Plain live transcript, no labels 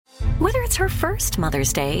Whether it's her first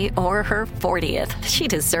Mother's Day or her 40th, she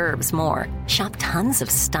deserves more. Shop tons of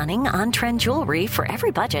stunning on-trend jewelry for every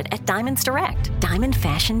budget at Diamonds Direct. Diamond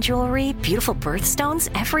fashion jewelry, beautiful birthstones,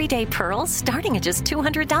 everyday pearls starting at just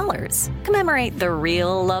 $200. Commemorate the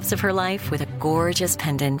real loves of her life with a gorgeous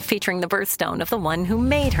pendant featuring the birthstone of the one who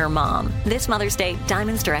made her mom. This Mother's Day,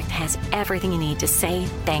 Diamonds Direct has everything you need to say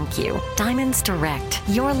thank you. Diamonds Direct.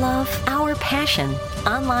 Your love, our passion.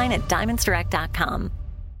 Online at diamondsdirect.com.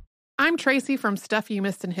 I'm Tracy from Stuff You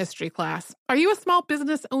Missed in History class. Are you a small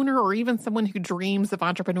business owner or even someone who dreams of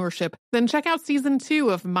entrepreneurship? Then check out Season 2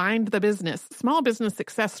 of Mind the Business, Small Business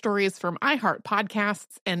Success Stories from iHeart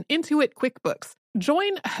Podcasts and Intuit QuickBooks.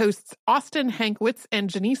 Join hosts Austin Hankwitz and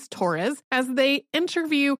Janice Torres as they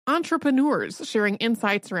interview entrepreneurs sharing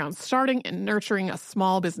insights around starting and nurturing a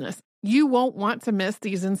small business. You won't want to miss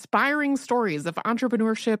these inspiring stories of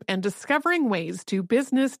entrepreneurship and discovering ways to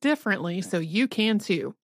business differently so you can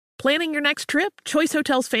too. Planning your next trip? Choice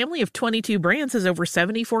Hotels' family of 22 brands has over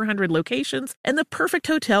 7,400 locations and the perfect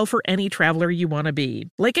hotel for any traveler you want to be.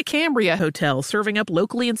 Like a Cambria Hotel, serving up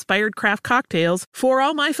locally inspired craft cocktails for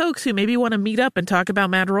all my folks who maybe want to meet up and talk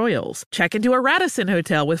about Mad Royals. Check into a Radisson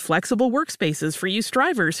Hotel with flexible workspaces for you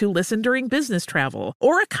strivers who listen during business travel.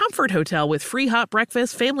 Or a Comfort Hotel with free hot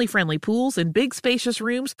breakfast, family-friendly pools, and big spacious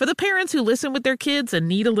rooms for the parents who listen with their kids and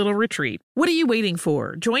need a little retreat. What are you waiting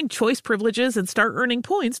for? Join Choice Privileges and start earning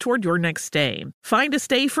points toward your next stay. Find a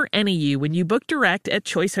stay for any you when you book direct at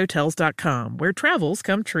choicehotels.com, where travels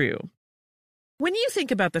come true. When you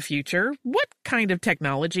think about the future, what kind of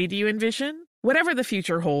technology do you envision? Whatever the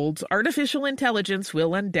future holds, artificial intelligence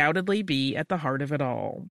will undoubtedly be at the heart of it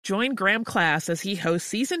all. Join Graham Class as he hosts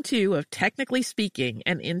Season 2 of Technically Speaking,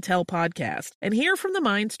 an Intel podcast, and hear from the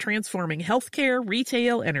minds transforming healthcare,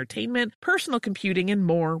 retail, entertainment, personal computing, and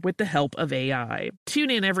more with the help of AI.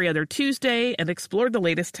 Tune in every other Tuesday and explore the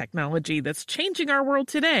latest technology that's changing our world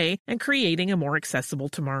today and creating a more accessible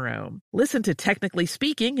tomorrow. Listen to Technically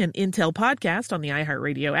Speaking, an Intel podcast on the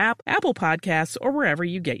iHeartRadio app, Apple Podcasts, or wherever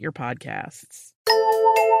you get your podcasts.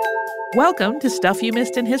 Welcome to Stuff You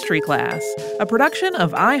Missed in History Class, a production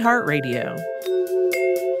of iHeartRadio.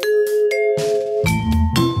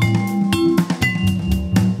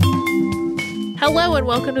 Hello and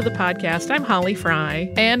welcome to the podcast. I'm Holly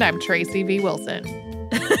Fry. And I'm Tracy V. Wilson.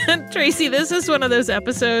 Tracy, this is one of those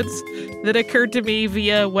episodes that occurred to me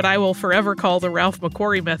via what I will forever call the Ralph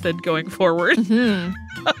McQuarrie method going forward.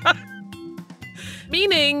 Mm-hmm.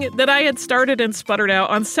 Meaning that I had started and sputtered out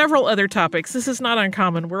on several other topics. This is not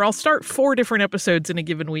uncommon, where I'll start 4 different episodes in a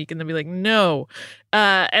given week and then be like, no.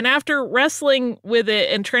 And after wrestling with it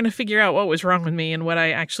and trying to figure out what was wrong with me and what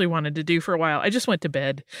I actually wanted to do for a while, I just went to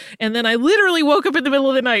bed. And then I literally woke up in the middle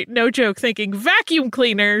of the night, no joke, thinking vacuum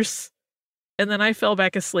cleaners. And then I fell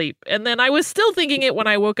back asleep. And then I was still thinking it when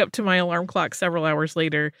I woke up to my alarm clock several hours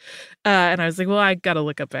later. And I was like, well, I got to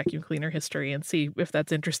look up vacuum cleaner history and see if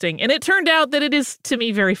that's interesting. And it turned out that it is, to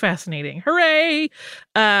me, very fascinating. Hooray!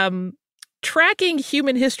 Tracking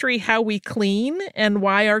human history, how we clean and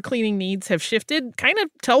why our cleaning needs have shifted kind of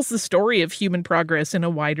tells the story of human progress in a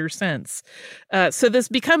wider sense. So this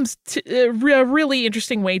becomes a really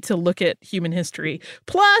interesting way to look at human history.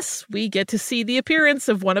 Plus, we get to see the appearance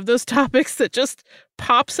of one of those topics that just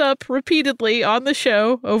pops up repeatedly on the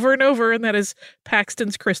show over and over, and that is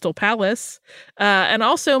Paxton's Crystal Palace. And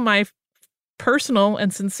also my personal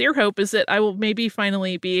and sincere hope is that I will maybe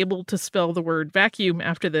finally be able to spell the word vacuum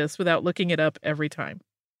after this without looking it up every time.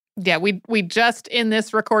 Yeah, we just in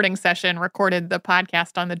this recording session recorded the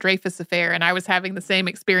podcast on the Dreyfus Affair, and I was having the same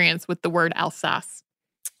experience with the word Alsace.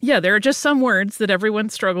 Yeah, there are just some words that everyone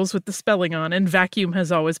struggles with the spelling on, and vacuum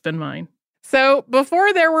has always been mine. So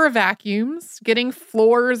before there were vacuums, getting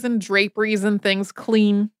floors and draperies and things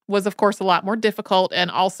clean was, of course, a lot more difficult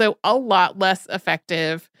and also a lot less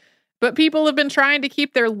effective. But people have been trying to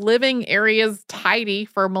keep their living areas tidy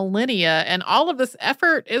for millennia, and all of this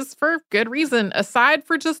effort is for good reason. Aside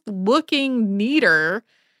for just looking neater,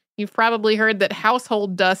 you've probably heard that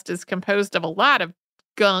household dust is composed of a lot of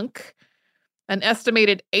gunk. An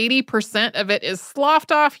estimated 80% of it is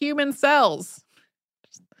sloughed off human cells.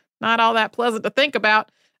 Not all that pleasant to think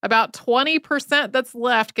about. About 20% that's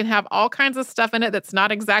left can have all kinds of stuff in it that's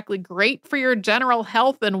not exactly great for your general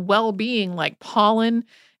health and well-being, like pollen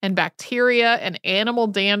and bacteria and animal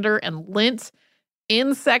dander and lint,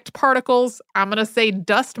 insect particles. I'm going to say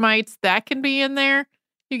dust mites, that can be in there.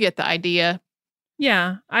 You get the idea.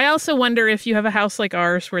 Yeah. I also wonder if you have a house like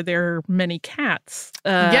ours where there are many cats,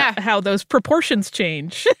 how those proportions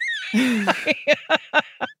change.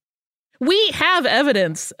 We have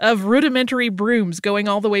evidence of rudimentary brooms going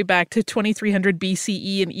all the way back to 2300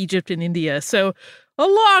 BCE in Egypt and India. So A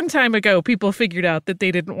long time ago, people figured out that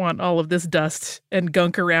they didn't want all of this dust and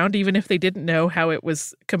gunk around, even if they didn't know how it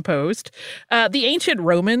was composed. The ancient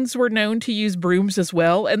Romans were known to use brooms as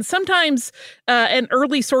well, and sometimes an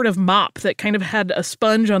early sort of mop that kind of had a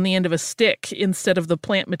sponge on the end of a stick instead of the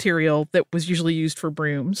plant material that was usually used for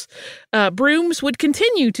brooms. Brooms would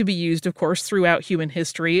continue to be used, of course, throughout human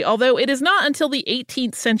history, although it is not until the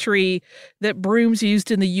 18th century that brooms used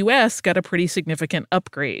in the U.S. got a pretty significant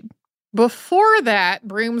upgrade. Before that,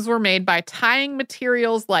 brooms were made by tying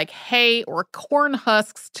materials like hay or corn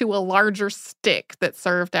husks to a larger stick that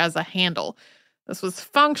served as a handle. This was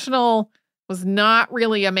functional, was not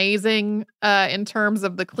really amazing in terms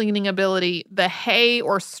of the cleaning ability. The hay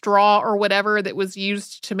or straw or whatever that was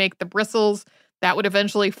used to make the bristles, that would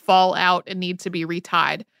eventually fall out and need to be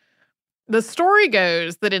retied. The story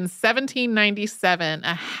goes that in 1797,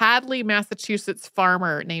 a Hadley, Massachusetts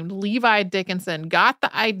farmer named Levi Dickinson got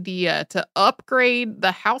the idea to upgrade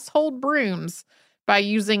the household brooms by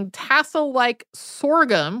using tassel-like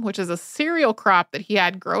sorghum, which is a cereal crop that he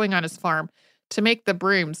had growing on his farm, to make the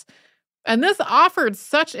brooms. And this offered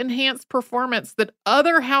such enhanced performance that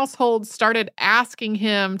other households started asking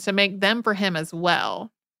him to make them for him as well.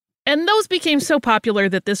 And those became so popular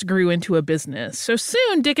that this grew into a business. So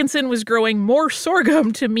soon, Dickinson was growing more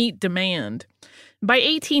sorghum to meet demand. By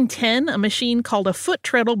 1810, a machine called a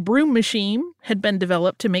foot-treadle broom machine had been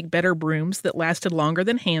developed to make better brooms that lasted longer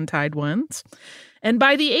than hand-tied ones. And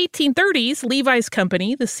by the 1830s, Levi's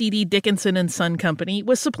company, the C.D. Dickinson and Son Company,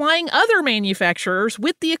 was supplying other manufacturers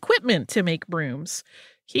with the equipment to make brooms.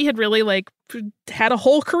 He had really, had a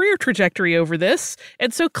whole career trajectory over this,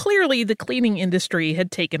 and so clearly the cleaning industry had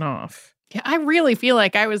taken off. Yeah, I really feel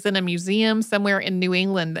like I was in a museum somewhere in New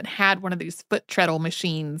England that had one of these foot treadle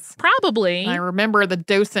machines. Probably. And I remember the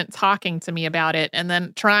docent talking to me about it and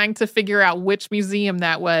then trying to figure out which museum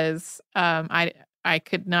that was. I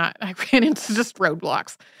could not, I ran into just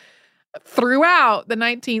roadblocks. Throughout the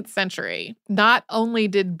 19th century, not only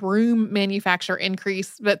did broom manufacture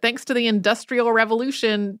increase, but thanks to the Industrial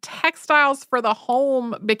Revolution, textiles for the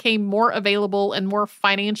home became more available and more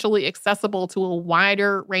financially accessible to a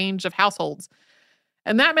wider range of households.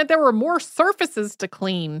 And that meant there were more surfaces to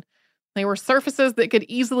clean. They were surfaces that could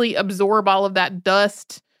easily absorb all of that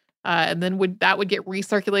dust, and then that would get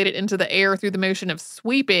recirculated into the air through the motion of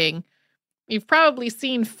sweeping. You've probably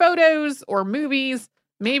seen photos or movies.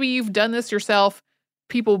 Maybe you've done this yourself.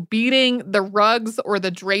 People beating the rugs or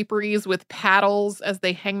the draperies with paddles as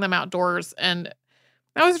they hang them outdoors. And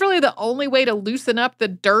that was really the only way to loosen up the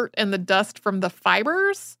dirt and the dust from the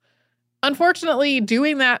fibers. Unfortunately,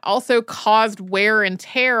 doing that also caused wear and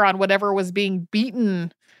tear on whatever was being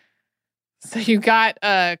beaten. So you got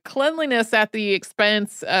cleanliness at the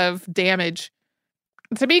expense of damage.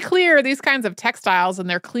 To be clear, these kinds of textiles and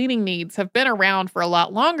their cleaning needs have been around for a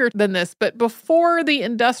lot longer than this, but before the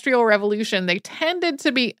Industrial Revolution, they tended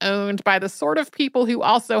to be owned by the sort of people who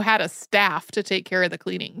also had a staff to take care of the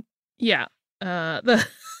cleaning. Yeah. The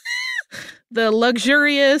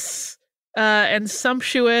luxurious and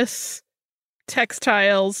sumptuous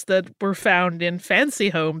textiles that were found in fancy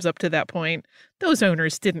homes up to that point, those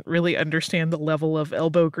owners didn't really understand the level of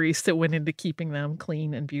elbow grease that went into keeping them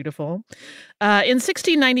clean and beautiful. In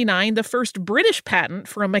 1699, the first British patent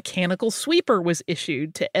for a mechanical sweeper was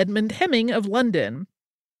issued to Edmund Hemming of London.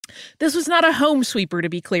 This was not a home sweeper, to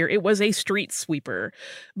be clear. It was a street sweeper.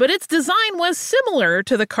 But its design was similar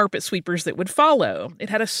to the carpet sweepers that would follow. It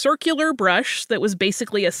had a circular brush that was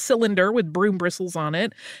basically a cylinder with broom bristles on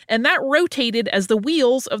it, and that rotated as the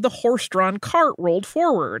wheels of the horse-drawn cart rolled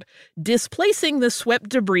forward, displacing the swept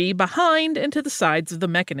debris behind and to the sides of the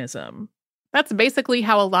mechanism. That's basically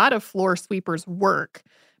how a lot of floor sweepers work.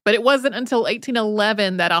 But it wasn't until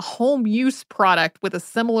 1811 that a home use product with a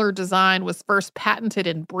similar design was first patented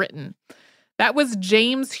in Britain. That was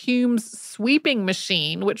James Hume's sweeping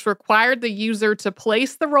machine, which required the user to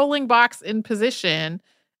place the rolling box in position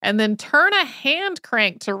and then turn a hand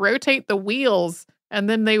crank to rotate the wheels, and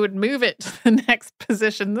then they would move it to the next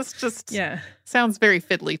position. This just sounds very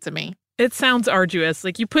fiddly to me. It sounds arduous.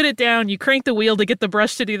 Like you put it down, you crank the wheel to get the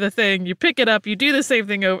brush to do the thing, you pick it up, you do the same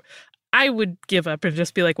thing over. I would give up and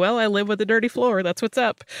just be like, well, I live with a dirty floor. That's what's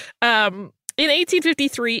up. In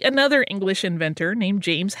 1853, another English inventor named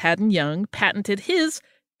James Haddon Young patented his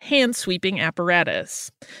hand-sweeping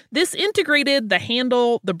apparatus. This integrated the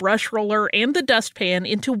handle, the brush roller, and the dustpan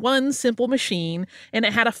into one simple machine, and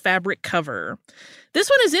it had a fabric cover. This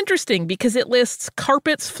one is interesting because it lists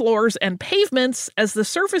carpets, floors, and pavements as the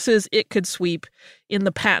surfaces it could sweep in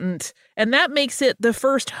the patent, and that makes it the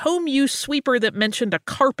first home-use sweeper that mentioned a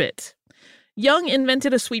carpet. Young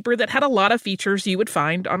invented a sweeper that had a lot of features you would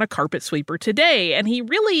find on a carpet sweeper today, and he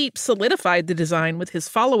really solidified the design with his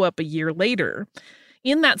follow-up a year later.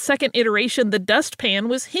 In that second iteration, the dustpan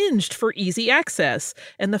was hinged for easy access,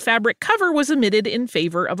 and the fabric cover was omitted in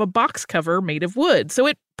favor of a box cover made of wood, so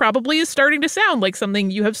it probably is starting to sound like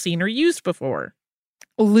something you have seen or used before.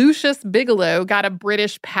 Lucius Bigelow got a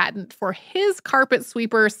British patent for his carpet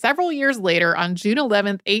sweeper several years later on June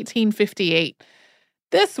 11th, 1858.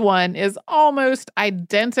 This one is almost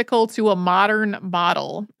identical to a modern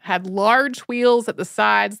model, had large wheels at the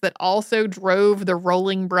sides that also drove the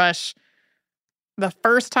rolling brush. The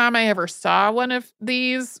first time I ever saw one of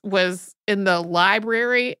these was in the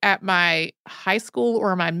library at my high school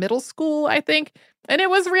or my middle school, I think. And it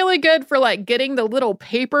was really good for like getting the little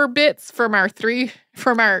paper bits from our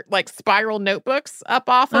like spiral notebooks up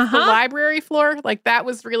off of the library floor. Like that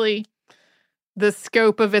was really the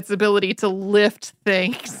scope of its ability to lift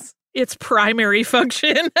things. Its primary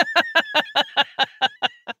function.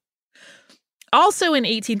 Also in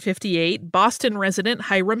 1858, Boston resident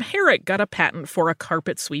Hiram Herrick got a patent for a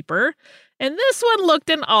carpet sweeper, and this one looked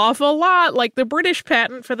an awful lot like the British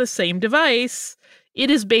patent for the same device. It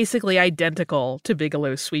is basically identical to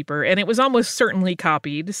Bigelow's sweeper, and it was almost certainly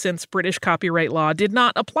copied since British copyright law did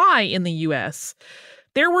not apply in the U.S.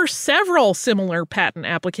 There were several similar patent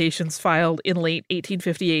applications filed in late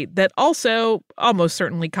 1858 that also almost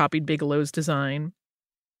certainly copied Bigelow's design.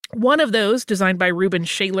 One of those, designed by Reuben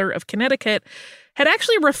Shaler of Connecticut, had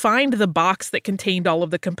actually refined the box that contained all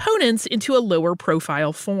of the components into a lower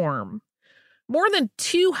profile form. More than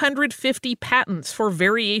 250 patents for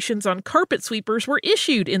variations on carpet sweepers were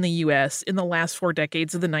issued in the U.S. in the last 4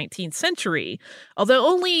 decades of the 19th century, although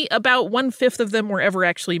only about 1/5 of them were ever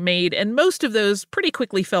actually made, and most of those pretty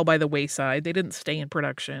quickly fell by the wayside. They didn't stay in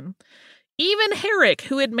production. Even Herrick,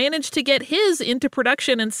 who had managed to get his into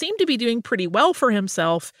production and seemed to be doing pretty well for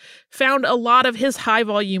himself, found a lot of his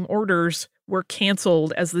high-volume orders were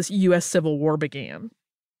canceled as the U.S. Civil War began.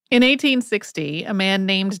 In 1860, a man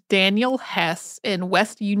named Daniel Hess in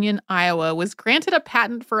West Union, Iowa, was granted a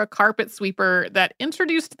patent for a carpet sweeper that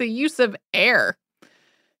introduced the use of air.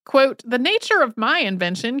 Quote, "The nature of my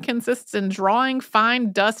invention consists in drawing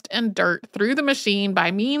fine dust and dirt through the machine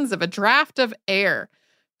by means of a draft of air,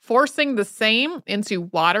 forcing the same into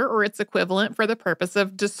water or its equivalent for the purpose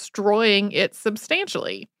of destroying it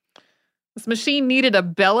substantially." This machine needed a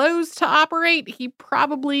bellows to operate. He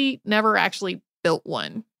probably never actually built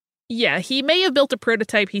one. Yeah, he may have built a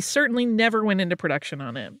prototype. He certainly never went into production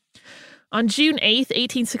on it. On June 8th,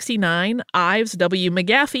 1869, Ives W.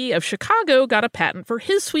 McGaffey of Chicago got a patent for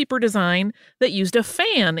his sweeper design that used a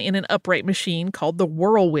fan in an upright machine called the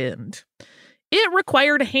Whirlwind. It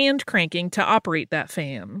required hand cranking to operate that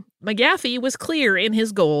fan. McGaffey was clear in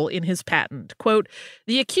his goal in his patent. Quote,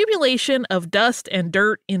 "The accumulation of dust and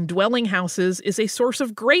dirt in dwelling houses is a source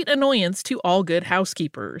of great annoyance to all good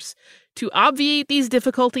housekeepers. To obviate these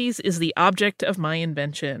difficulties is the object of my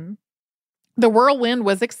invention." The Whirlwind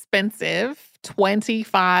was expensive,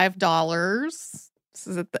 $25. This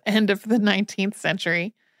is at the end of the 19th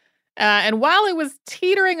century. And while it was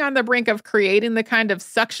teetering on the brink of creating the kind of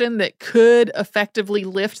suction that could effectively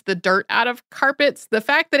lift the dirt out of carpets, the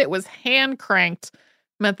fact that it was hand cranked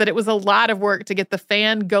meant that it was a lot of work to get the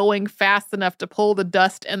fan going fast enough to pull the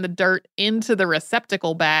dust and the dirt into the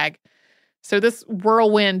receptacle bag. So this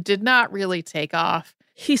Whirlwind did not really take off.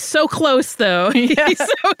 He's so close, though. Yeah. He's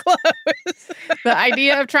so close. The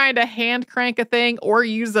idea of trying to hand crank a thing or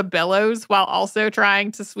use a bellows while also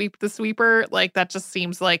trying to sweep the sweeper, like that just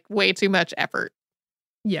seems like way too much effort.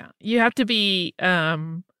 Yeah, you have to be,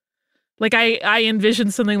 like I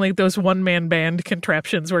envision something like those one-man band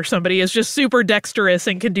contraptions where somebody is just super dexterous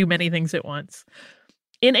and can do many things at once.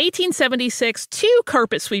 In 1876, 2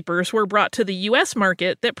 carpet sweepers were brought to the U.S.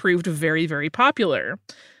 market that proved very, very popular.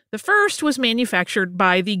 The first was manufactured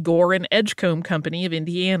by the Gore and Edgecombe Company of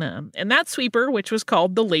Indiana, and that sweeper, which was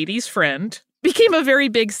called the Lady's Friend, became a very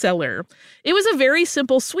big seller. It was a very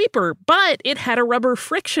simple sweeper, but it had a rubber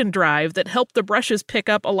friction drive that helped the brushes pick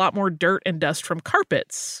up a lot more dirt and dust from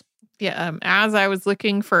carpets. Yeah, as I was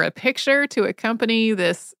looking for a picture to accompany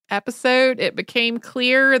this episode, it became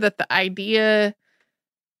clear that the idea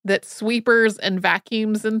that sweepers and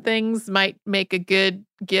vacuums and things might make a good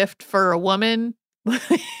gift for a woman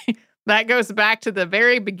that goes back to the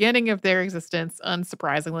very beginning of their existence,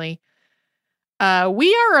 unsurprisingly.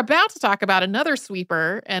 We are about to talk about another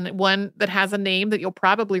sweeper, and one that has a name that you'll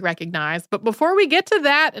probably recognize. But before we get to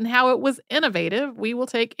that and how it was innovative, we will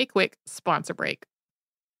take a quick sponsor break.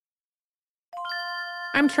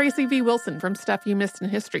 I'm Tracy V. Wilson from Stuff You Missed in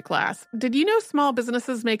History class. Did you know small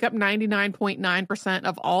businesses make up 99.9%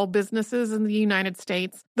 of all businesses in the United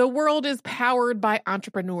States? The world is powered by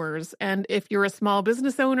entrepreneurs, and if you're a small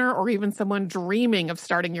business owner or even someone dreaming of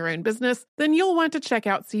starting your own business, then you'll want to check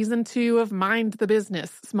out Season 2 of Mind the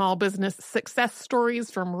Business, Small Business Success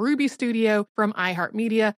Stories from Ruby Studio, from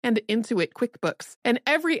iHeartMedia, and Intuit QuickBooks. And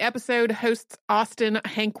every episode, hosts Austin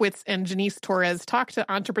Hankwitz and Janice Torres talk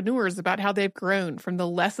to entrepreneurs about how they've grown from the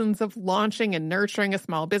lessons of launching and nurturing a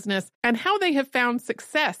small business and how they have found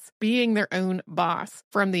success being their own boss.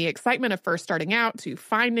 From the excitement of first starting out to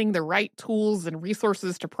finding the right tools and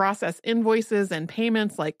resources to process invoices and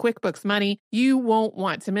payments like QuickBooks Money, you won't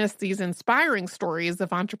want to miss these inspiring stories of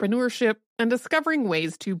entrepreneurship and discovering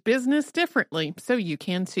ways to business differently so you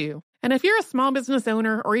can too. And if you're a small business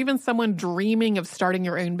owner or even someone dreaming of starting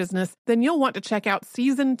your own business, then you'll want to check out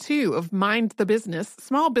Season 2 of Mind the Business,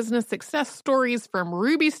 Small Business Success Stories from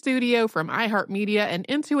Ruby Studio, from iHeartMedia, and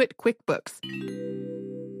Intuit QuickBooks.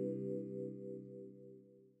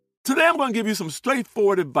 Today I'm going to give you some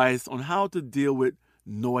straightforward advice on how to deal with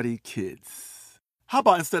naughty kids. How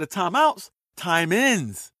about instead of timeouts,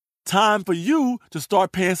 time-ins? Time for you to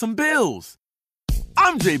start paying some bills.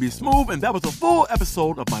 I'm JB Smoove, and that was a full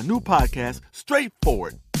episode of my new podcast,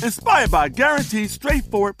 Straightforward, inspired by guaranteed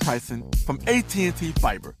straightforward pricing from AT&T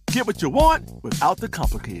Fiber. Get what you want without the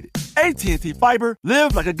complicated. AT&T Fiber,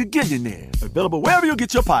 live like a gigillionaire. Available wherever you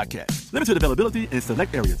get your podcasts. Limited availability in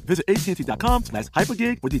select areas. Visit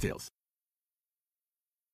AT&T.com/hypergig for details.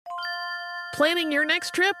 Planning your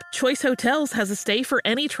next trip? Choice Hotels has a stay for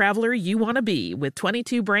any traveler you want to be, with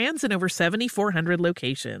 22 brands and over 7,400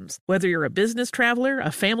 locations. Whether you're a business traveler,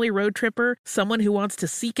 a family road tripper, someone who wants to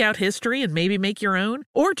seek out history and maybe make your own,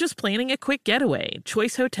 or just planning a quick getaway,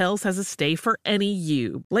 Choice Hotels has a stay for any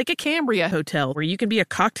you. Like a Cambria Hotel, where you can be a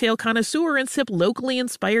cocktail connoisseur and sip locally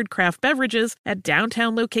inspired craft beverages at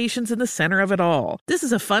downtown locations in the center of it all. This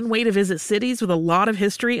is a fun way to visit cities with a lot of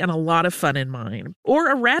history and a lot of fun in mind.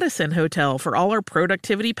 Or a Radisson Hotel for all our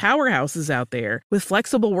productivity powerhouses out there. With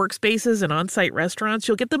flexible workspaces and on-site restaurants,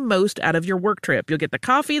 you'll get the most out of your work trip. You'll get the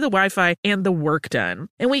coffee, the Wi-Fi, and the work done.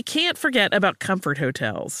 And we can't forget about comfort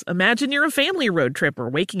hotels. Imagine you're a family road tripper,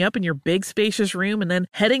 waking up in your big spacious room and then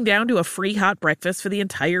heading down to a free hot breakfast for the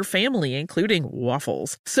entire family, including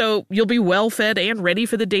waffles. So you'll be well fed and ready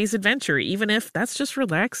for the day's adventure, even if that's just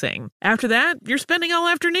relaxing. After that, you're spending all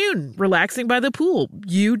afternoon relaxing by the pool.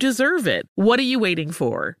 You deserve it. What are you waiting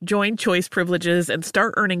for? Join Choice Privileges and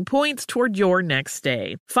start earning points toward your next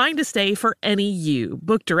stay. Find a stay for any you.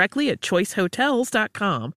 Book directly at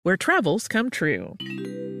choicehotels.com, where travels come true.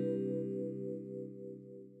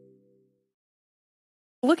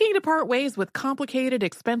 Looking to part ways with complicated,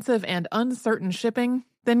 expensive, and uncertain shipping?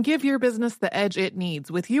 Then give your business the edge it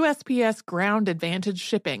needs with USPS Ground Advantage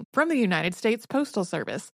shipping from the United States Postal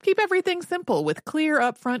Service. Keep everything simple with clear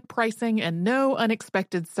upfront pricing and no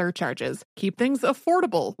unexpected surcharges. Keep things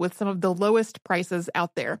affordable with some of the lowest prices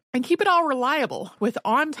out there. And keep it all reliable with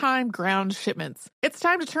on-time ground shipments. It's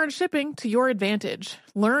time to turn shipping to your advantage.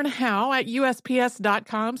 Learn how at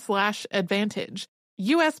USPS.com/advantage.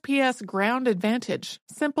 USPS Ground Advantage.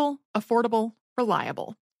 Simple, affordable,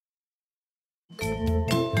 reliable.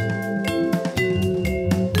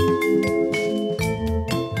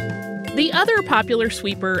 The other popular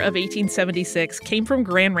sweeper of 1876 came from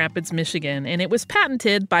Grand Rapids, Michigan, and it was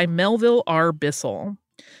patented by Melville R. Bissell.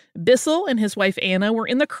 Bissell and his wife Anna were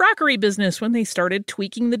in the crockery business when they started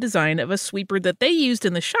tweaking the design of a sweeper that they used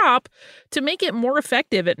in the shop to make it more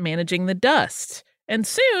effective at managing the dust. And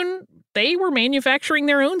soon, they were manufacturing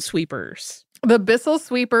their own sweepers. The Bissell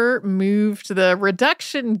sweeper moved the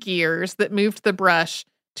reduction gears that moved the brush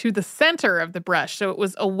to the center of the brush, so it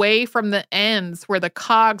was away from the ends where the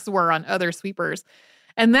cogs were on other sweepers.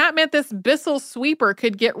 And that meant this Bissell sweeper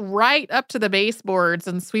could get right up to the baseboards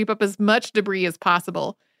and sweep up as much debris as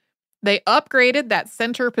possible. They upgraded that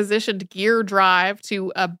center-positioned gear drive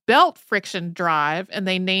to a belt friction drive, and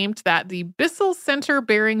they named that the Bissell Center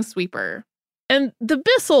Bearing Sweeper. And the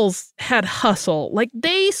Bissells had hustle. Like,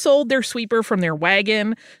 they sold their sweeper from their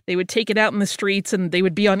wagon. They would take it out in the streets and they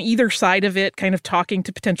would be on either side of it, kind of talking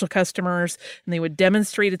to potential customers. And they would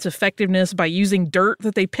demonstrate its effectiveness by using dirt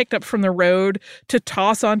that they picked up from the road to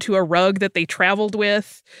toss onto a rug that they traveled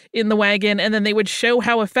with in the wagon. And then they would show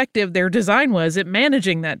how effective their design was at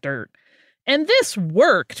managing that dirt. And this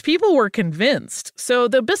worked. People were convinced. So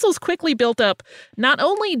the Bissells quickly built up not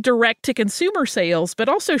only direct-to-consumer sales, but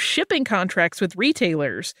also shipping contracts with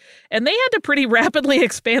retailers. And they had to pretty rapidly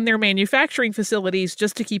expand their manufacturing facilities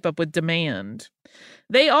just to keep up with demand.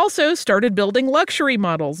 They also started building luxury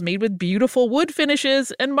models made with beautiful wood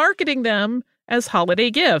finishes and marketing them as holiday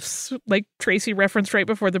gifts, like Tracy referenced right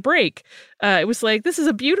before the break. It was like, this is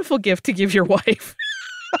a beautiful gift to give your wife.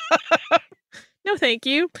 No, thank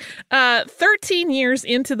you. 13 years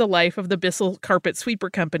into the life of the Bissell Carpet Sweeper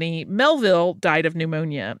Company, Melville died of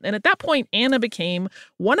pneumonia. And at that point, Anna became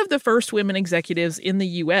one of the first women executives in the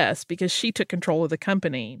U.S. because she took control of the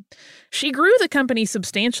company. She grew the company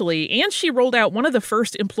substantially, and she rolled out one of the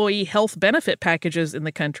first employee health benefit packages in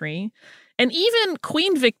the country. And even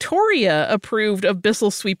Queen Victoria approved of Bissell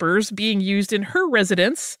sweepers being used in her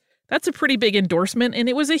residence. That's a pretty big endorsement, and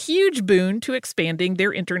it was a huge boon to expanding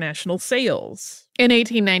their international sales. In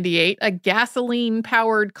 1898, a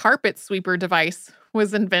gasoline-powered carpet sweeper device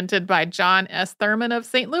was invented by John S. Thurman of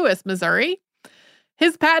St. Louis, Missouri.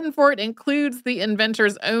 His patent for it includes the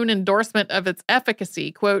inventor's own endorsement of its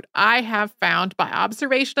efficacy. Quote, "I have found by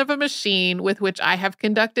observation of a machine with which I have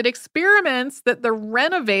conducted experiments that the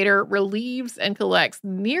renovator relieves and collects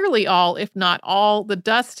nearly all, if not all, the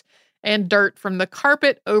dust and dirt from the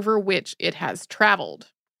carpet over which it has traveled."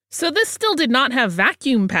 So this still did not have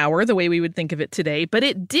vacuum power the way we would think of it today, but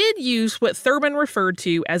it did use what Thurman referred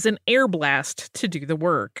to as an air blast to do the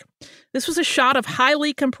work. This was a shot of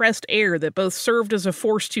highly compressed air that both served as a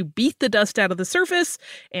force to beat the dust out of the surface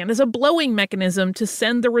and as a blowing mechanism to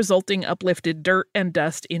send the resulting uplifted dirt and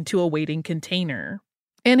dust into a waiting container.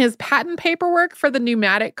 In his patent paperwork for the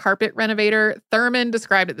pneumatic carpet renovator, Thurman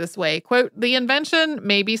described it this way, quote, "The invention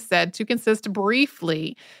may be said to consist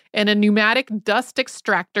briefly in a pneumatic dust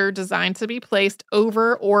extractor designed to be placed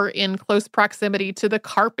over or in close proximity to the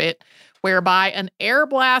carpet, whereby an air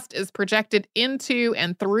blast is projected into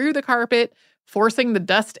and through the carpet, forcing the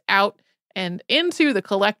dust out and into the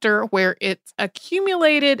collector where it's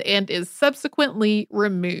accumulated and is subsequently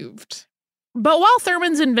removed." But while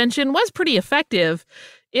Thurman's invention was pretty effective,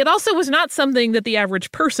 it also was not something that the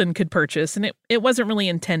average person could purchase, and it wasn't really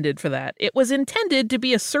intended for that. It was intended to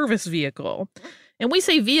be a service vehicle. And we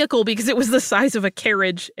say vehicle because it was the size of a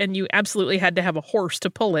carriage, and you absolutely had to have a horse to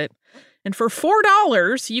pull it. And for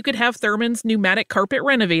 $4, you could have Thurman's pneumatic carpet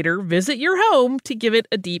renovator visit your home to give it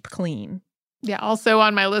a deep clean. Yeah, also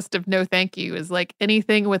on my list of no thank you is like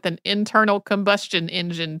anything with an internal combustion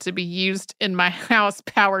engine to be used in my house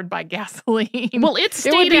powered by gasoline. Well, it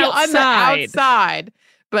It would stayed be outside. on the outside,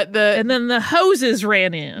 but And then the hoses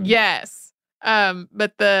ran in. yes.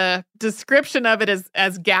 But the description of it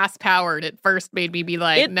as gas powered at first made me be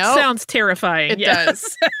like, It no. sounds terrifying. It yes.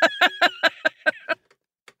 does.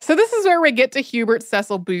 So this is where we get to Hubert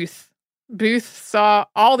Cecil Booth. Booth saw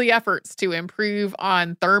all the efforts to improve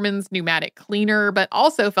on Thurman's pneumatic cleaner, but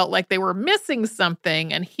also felt like they were missing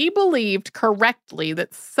something, and he believed correctly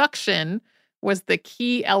that suction was the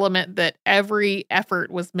key element that every effort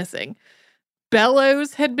was missing.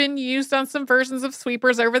 Bellows had been used on some versions of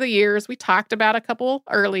sweepers over the years. We talked about a couple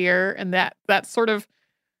earlier, and that sort of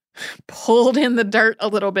pulled in the dirt a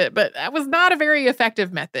little bit, but that was not a very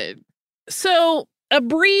effective method. So, a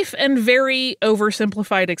brief and very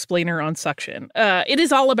oversimplified explainer on suction. It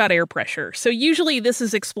is all about air pressure. So usually this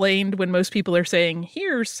is explained when most people are saying,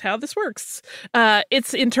 here's how this works.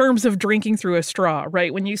 It's in terms of drinking through a straw,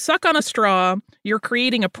 right? When you suck on a straw, you're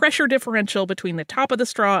creating a pressure differential between the top of the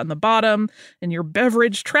straw and the bottom, and your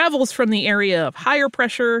beverage travels from the area of higher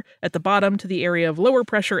pressure at the bottom to the area of lower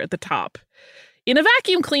pressure at the top. In a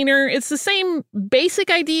vacuum cleaner, it's the same basic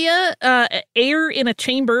idea. Air in a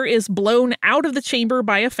chamber is blown out of the chamber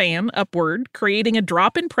by a fan upward, creating a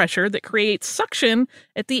drop in pressure that creates suction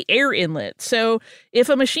at the air inlet. So if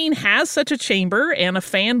a machine has such a chamber and a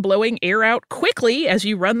fan blowing air out quickly as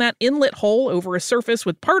you run that inlet hole over a surface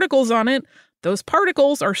with particles on it, those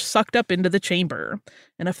particles are sucked up into the chamber.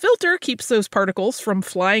 And a filter keeps those particles from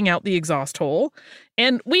flying out the exhaust hole.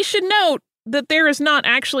 And we should note that there is not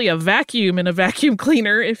actually a vacuum in a vacuum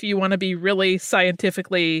cleaner, if you want to be really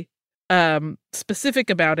scientifically specific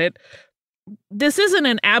about it. This isn't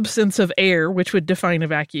an absence of air, which would define a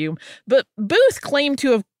vacuum, but Booth claimed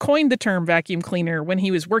to have coined the term vacuum cleaner when he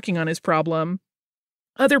was working on his problem.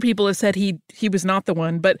 Other people have said he was not the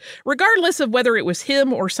one, but regardless of whether it was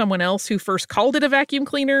him or someone else who first called it a vacuum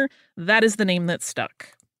cleaner, that is the name that stuck.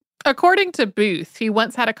 According to Booth, he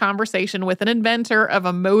once had a conversation with an inventor of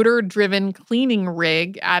a motor-driven cleaning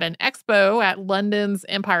rig at an expo at London's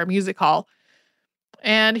Empire Music Hall.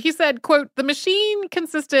 And he said, quote, "The machine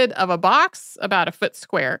consisted of a box about a foot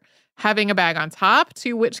square, having a bag on top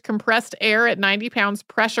to which compressed air at 90 pounds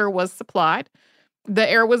pressure was supplied. The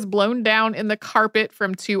air was blown down in the carpet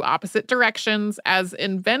from two opposite directions as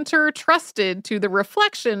inventor trusted to the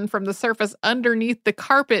reflection from the surface underneath the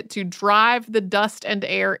carpet to drive the dust and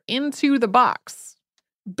air into the box."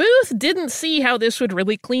 Booth didn't see how this would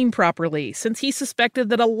really clean properly, since he suspected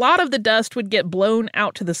that a lot of the dust would get blown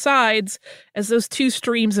out to the sides as those two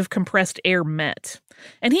streams of compressed air met.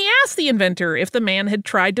 And he asked the inventor if the man had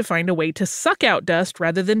tried to find a way to suck out dust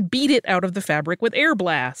rather than beat it out of the fabric with air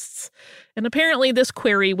blasts. And apparently this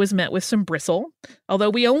query was met with some bristle, although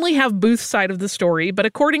we only have Booth's side of the story, but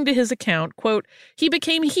according to his account, quote, he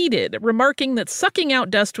became heated, remarking that sucking out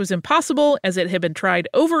dust was impossible as it had been tried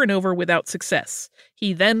over and over without success.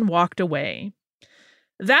 He then walked away.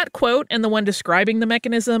 That quote and the one describing the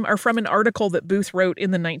mechanism are from an article that Booth wrote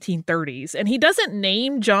in the 1930s, and he doesn't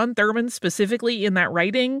name John Thurman specifically in that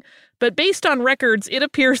writing, but based on records, it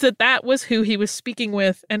appears that that was who he was speaking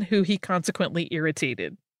with and who he consequently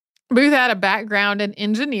irritated. Booth had a background in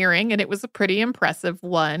engineering, and it was a pretty impressive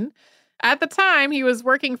one. At the time, he was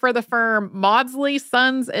working for the firm Maudsley,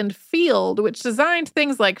 Sons and Field, which designed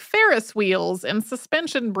things like Ferris wheels and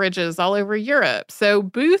suspension bridges all over Europe. So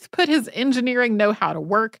Booth put his engineering know-how to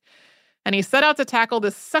work, and he set out to tackle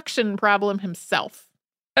this suction problem himself.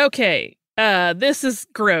 Okay, this is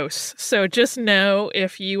gross. So just know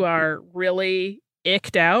if you are really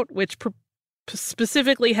icked out, which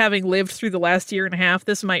specifically having lived through the last year and a half,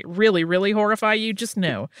 this might really, really horrify you. Just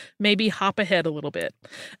know, maybe hop ahead a little bit.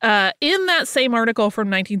 In that same article from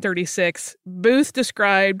 1936, Booth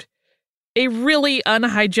described a really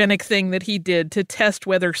unhygienic thing that he did to test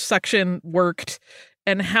whether suction worked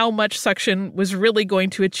and how much suction was really going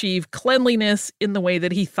to achieve cleanliness in the way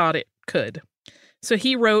that he thought it could. So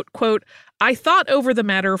he wrote, quote, I thought over the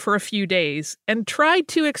matter for a few days and tried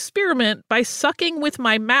to experiment by sucking with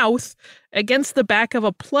my mouth against the back of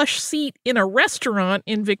a plush seat in a restaurant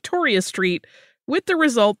in Victoria Street, with the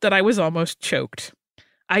result that I was almost choked.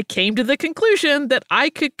 I came to the conclusion that I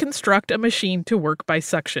could construct a machine to work by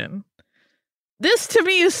suction. This, to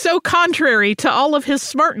me, is so contrary to all of his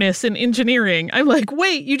smartness in engineering. I'm like,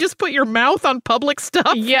 wait, you just put your mouth on public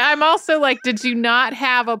stuff? Yeah, I'm also like, did you not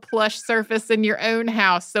have a plush surface in your own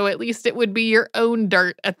house? So at least it would be your own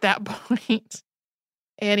dirt at that point.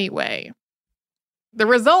 Anyway, the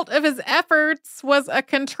result of his efforts was a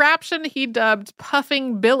contraption he dubbed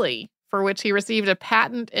Puffing Billy, for which he received a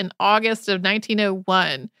patent in August of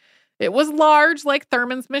 1901. It was large, like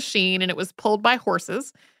Thurman's machine, and it was pulled by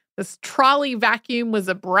horses. This trolley vacuum was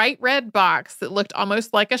a bright red box that looked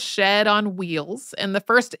almost like a shed on wheels, and the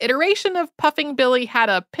first iteration of Puffing Billy had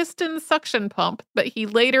a piston suction pump, but he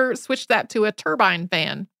later switched that to a turbine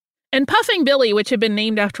fan. And Puffing Billy, which had been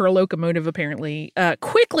named after a locomotive apparently,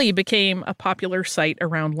 quickly became a popular sight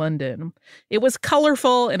around London. It was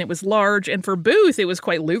colorful and it was large, and for Booth, it was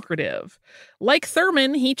quite lucrative. Like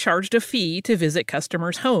Thurman, he charged a fee to visit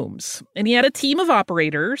customers' homes. And he had a team of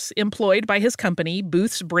operators employed by his company,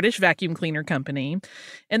 Booth's British Vacuum Cleaner Company.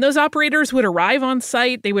 And those operators would arrive on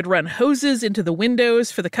site, they would run hoses into the windows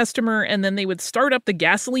for the customer, and then they would start up the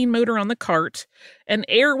gasoline motor on the cart, and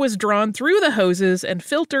air was drawn through the hoses and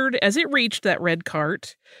filtered as it reached that red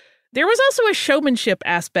cart. There was also a showmanship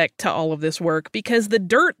aspect to all of this work because the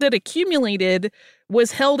dirt that accumulated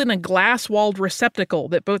was held in a glass-walled receptacle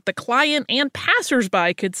that both the client and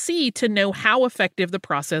passersby could see to know how effective the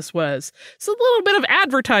process was. It's a little bit of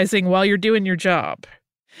advertising while you're doing your job.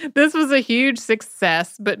 This was a huge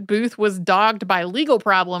success, but Booth was dogged by legal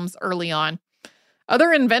problems early on.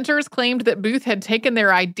 Other inventors claimed that Booth had taken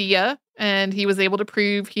their idea, and he was able to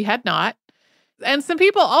prove he had not. And some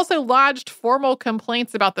people also lodged formal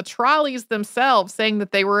complaints about the trolleys themselves, saying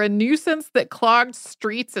that they were a nuisance that clogged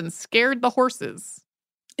streets and scared the horses.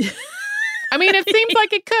 I mean, it seems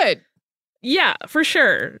like it could. Yeah, for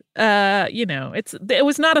sure. It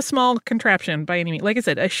was not a small contraption by any means. Like I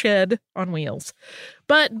said, a shed on wheels.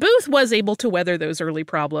 But Booth was able to weather those early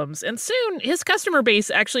problems, and soon his customer base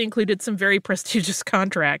actually included some very prestigious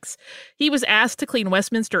contracts. He was asked to clean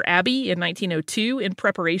Westminster Abbey in 1902 in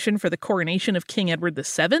preparation for the coronation of King Edward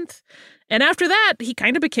VII. And after that, he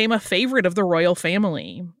kind of became a favorite of the royal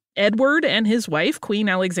family. Edward and his wife, Queen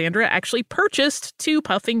Alexandra, actually purchased 2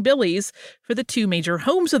 Puffing Billies for the 2 major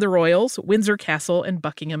homes of the royals, Windsor Castle and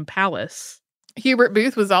Buckingham Palace. Hubert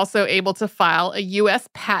Booth was also able to file a U.S.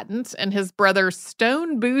 patent, and his brother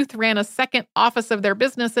Stone Booth ran a second office of their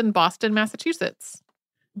business in Boston, Massachusetts.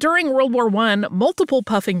 During World War I, multiple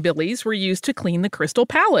Puffing Billies were used to clean the Crystal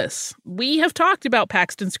Palace. We have talked about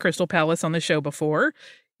Paxton's Crystal Palace on the show before.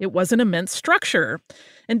 It was an immense structure.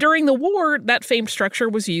 And during the war, that famed structure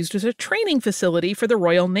was used as a training facility for the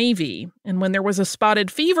Royal Navy. And when there was a spotted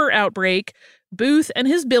fever outbreak, Booth and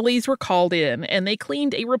his Billies were called in, and they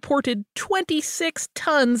cleaned a reported 26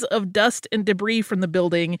 tons of dust and debris from the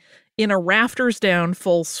building in a rafters-down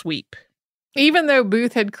full sweep. Even though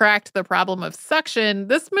Booth had cracked the problem of suction,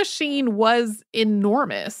 this machine was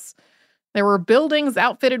enormous. There were buildings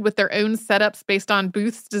outfitted with their own setups based on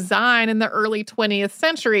Booth's design in the early 20th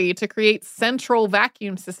century to create central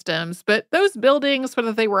vacuum systems, but those buildings,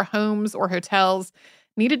 whether they were homes or hotels,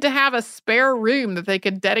 needed to have a spare room that they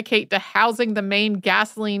could dedicate to housing the main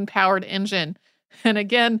gasoline-powered engine. And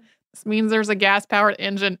again, this means there's a gas-powered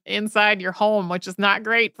engine inside your home, which is not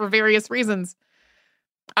great for various reasons.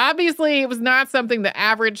 Obviously, it was not something the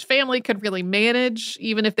average family could really manage,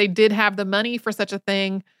 even if they did have the money for such a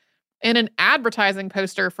thing. In an advertising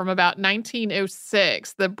poster from about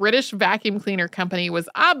 1906, the British Vacuum Cleaner Company was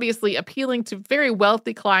obviously appealing to very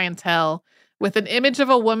wealthy clientele with an image of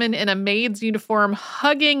a woman in a maid's uniform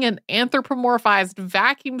hugging an anthropomorphized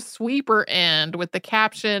vacuum sweeper end with the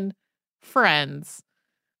caption, "Friends."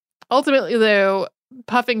 Ultimately, though,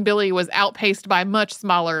 Puffing Billy was outpaced by much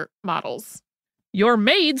smaller models. Your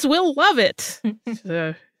maids will love it.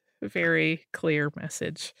 Very clear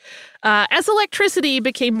message. As electricity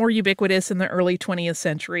became more ubiquitous in the early 20th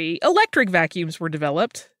century, electric vacuums were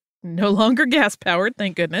developed. No longer gas-powered,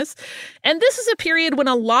 thank goodness. And this is a period when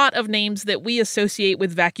a lot of names that we associate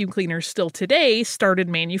with vacuum cleaners still today started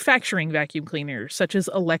manufacturing vacuum cleaners, such as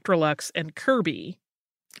Electrolux and Kirby.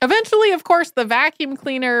 Eventually, of course, the vacuum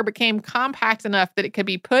cleaner became compact enough that it could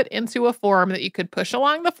be put into a form that you could push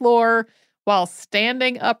along the floor while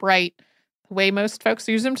standing upright, the way most folks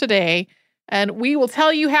use them today. And we will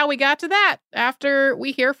tell you how we got to that after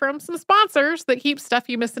we hear from some sponsors that keep Stuff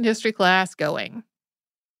You Missed in History Class going.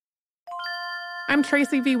 I'm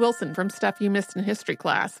Tracy V. Wilson from Stuff You Missed in History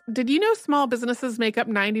Class. Did you know small businesses make up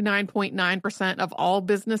 99.9% of all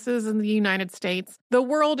businesses in the United States? The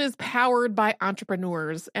world is powered by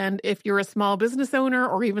entrepreneurs, and if you're a small business owner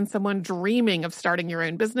or even someone dreaming of starting your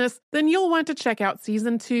own business, then you'll want to check out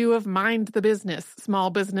Season 2 of Mind the Business, Small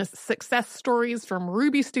Business Success Stories from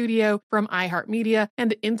Ruby Studio, from iHeartMedia,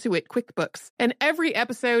 and Intuit QuickBooks. And every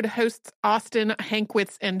episode, hosts Austin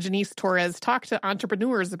Hankwitz and Janice Torres talk to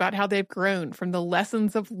entrepreneurs about how they've grown from the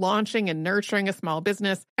lessons of launching and nurturing a small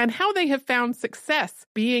business and how they have found success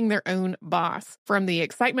being their own boss. From the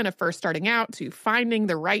excitement of first starting out to finding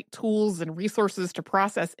the right tools and resources to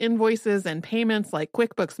process invoices and payments like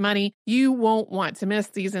QuickBooks Money, you won't want to miss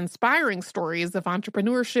these inspiring stories of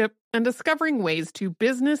entrepreneurship and discovering ways to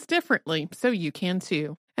business differently so you can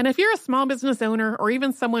too. And if you're a small business owner or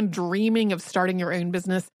even someone dreaming of starting your own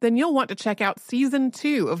business, then you'll want to check out Season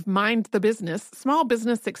 2 of Mind the Business, Small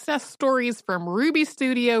Business Success Stories from Ruby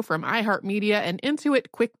Studio, from iHeartMedia, and Intuit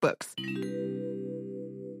QuickBooks.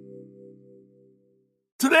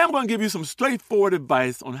 Today I'm going to give you some straightforward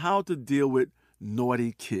advice on how to deal with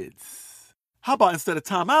naughty kids. How about instead of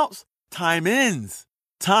timeouts, time-ins?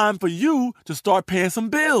 Time for you to start paying some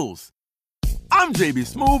bills. I'm JB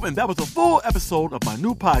Smoove, and that was a full episode of my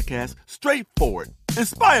new podcast, Straightforward,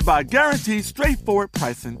 inspired by guaranteed straightforward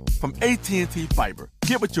pricing from AT&T Fiber.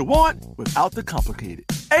 Get what you want without the complicated.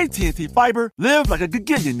 AT&T Fiber, live like a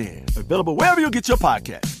gigillionaire. Available wherever you get your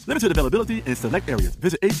podcasts. Limited availability in select areas.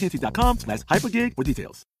 Visit AT&T.com/hypergig for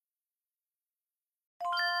details.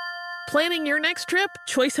 Planning your next trip?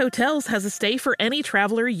 Choice Hotels has a stay for any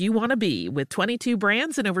traveler you want to be, with 22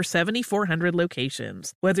 brands and over 7,400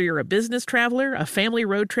 locations. Whether you're a business traveler, a family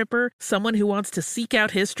road tripper, someone who wants to seek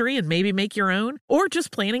out history and maybe make your own, or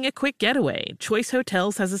just planning a quick getaway, Choice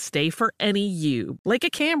Hotels has a stay for any you. Like a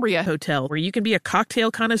Cambria Hotel, where you can be a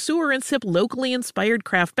cocktail connoisseur and sip locally inspired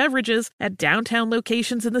craft beverages at downtown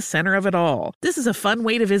locations in the center of it all. This is a fun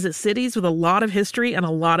way to visit cities with a lot of history and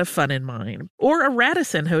a lot of fun in mind. Or a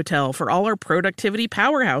Radisson Hotel for all our productivity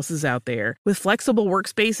powerhouses out there. With flexible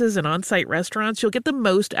workspaces and on-site restaurants, you'll get the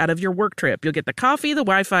most out of your work trip. You'll get the coffee, the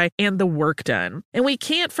Wi-Fi, and the work done. And we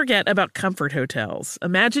can't forget about Comfort Hotels.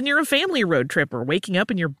 Imagine you're a family road tripper, waking up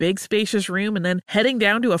in your big spacious room and then heading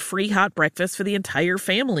down to a free hot breakfast for the entire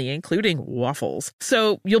family, including waffles.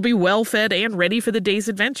 So you'll be well fed and ready for the day's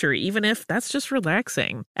adventure, even if that's just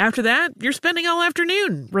relaxing. After that, you're spending all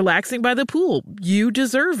afternoon relaxing by the pool. You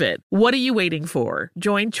deserve it. What are you waiting for?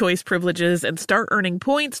 Join Choice Privileges and start earning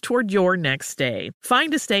points toward your next stay.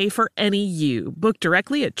 Find a stay for any you. Book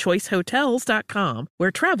directly at choicehotels.com,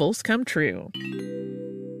 where travels come true.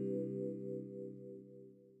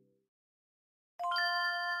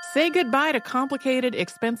 Say goodbye to complicated,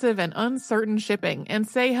 expensive, and uncertain shipping and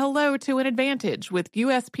say hello to an advantage with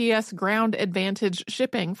USPS Ground Advantage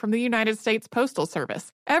shipping from the United States Postal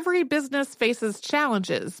Service. Every business faces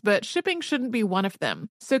challenges, but shipping shouldn't be one of them.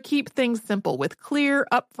 So keep things simple with clear,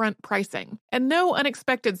 upfront pricing and no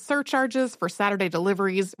unexpected surcharges for Saturday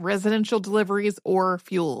deliveries, residential deliveries, or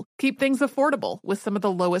fuel. Keep things affordable with some of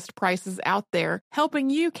the lowest prices out there, helping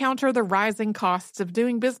you counter the rising costs of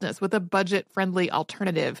doing business with a budget-friendly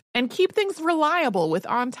alternative. And keep things reliable with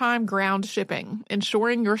on-time ground shipping,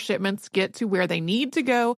 ensuring your shipments get to where they need to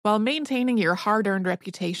go while maintaining your hard-earned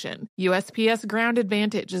reputation. USPS Ground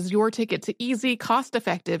Advantage is your ticket to easy,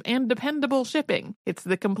 cost-effective, and dependable shipping. It's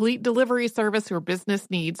the complete delivery service your business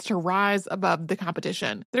needs to rise above the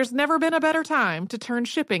competition. There's never been a better time to turn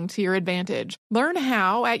shipping to your advantage. Learn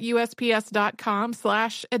how at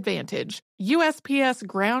USPS.com/advantage. USPS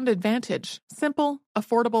Ground Advantage. Simple,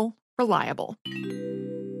 affordable, reliable.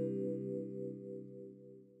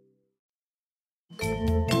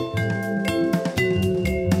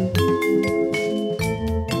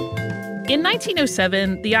 In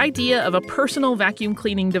 1907, the idea of a personal vacuum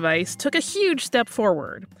cleaning device took a huge step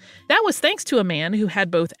forward. That was thanks to a man who had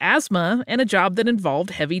both asthma and a job that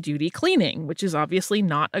involved heavy-duty cleaning, which is obviously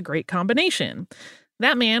not a great combination.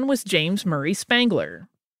 That man was James Murray Spangler.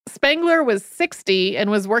 Spangler was 60 and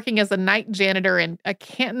was working as a night janitor in a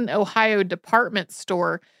Canton, Ohio department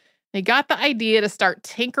store. He got the idea to start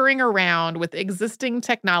tinkering around with existing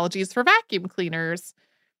technologies for vacuum cleaners.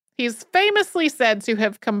 He's famously said to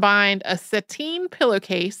have combined a sateen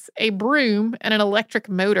pillowcase, a broom, and an electric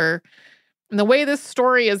motor. And the way this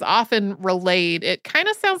story is often relayed, it kind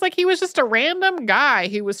of sounds like he was just a random guy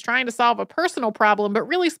who was trying to solve a personal problem, but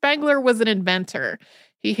really Spangler was an inventor.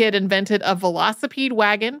 He had invented a velocipede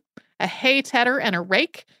wagon, a hay tedder, and a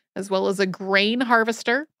rake, as well as a grain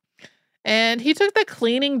harvester. And he took the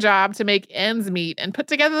cleaning job to make ends meet and put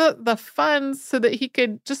together the funds so that he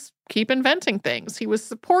could just keep inventing things. He was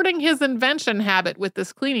supporting his invention habit with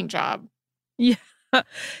this cleaning job. Yeah.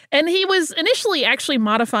 And he was initially actually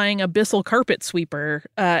modifying a Bissell carpet sweeper.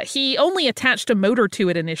 He only attached a motor to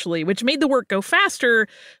it initially, which made the work go faster,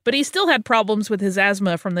 but he still had problems with his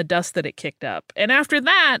asthma from the dust that it kicked up. And after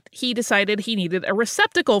that, he decided he needed a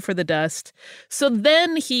receptacle for the dust. So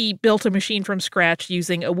then he built a machine from scratch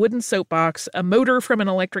using a wooden soapbox, a motor from an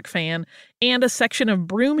electric fan, and a section of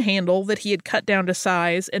broom handle that he had cut down to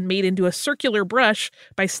size and made into a circular brush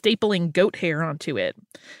by stapling goat hair onto it.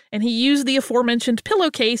 And he used the aforementioned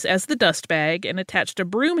pillowcase as the dust bag and attached a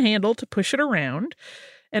broom handle to push it around.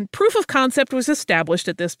 And proof of concept was established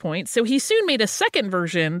at this point, so he soon made a second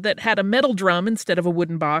version that had a metal drum instead of a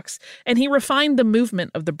wooden box, and he refined the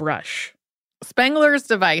movement of the brush. Spangler's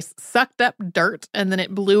device sucked up dirt and then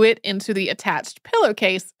it blew it into the attached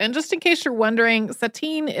pillowcase. And just in case you're wondering,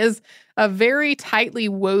 sateen is a very tightly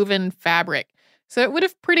woven fabric. So it would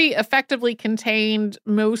have pretty effectively contained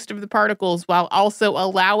most of the particles while also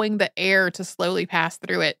allowing the air to slowly pass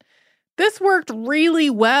through it. This worked really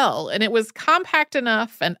well, and it was compact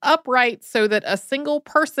enough and upright so that a single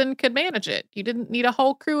person could manage it. You didn't need a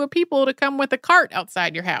whole crew of people to come with a cart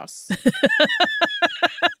outside your house.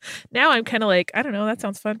 Now I'm kind of like, I don't know, that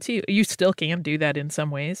sounds fun too. You still can do that in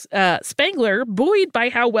some ways. Spangler, buoyed by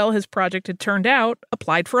how well his project had turned out,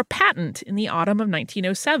 applied for a patent in the autumn of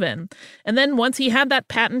 1907. And then once he had that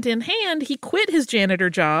patent in hand, he quit his janitor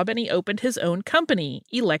job and he opened his own company,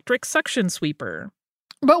 Electric Suction Sweeper.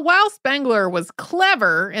 But while Spangler was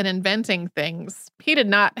clever in inventing things, he did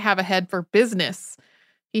not have a head for business.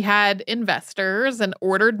 He had investors and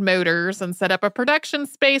ordered motors and set up a production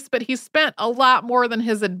space, but he spent a lot more than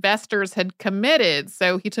his investors had committed.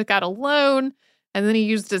 So he took out a loan and then he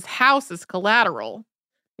used his house as collateral.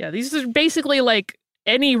 Yeah, these are basically like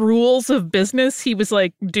any rules of business he was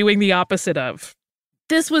like doing the opposite of.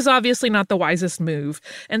 This was obviously not the wisest move,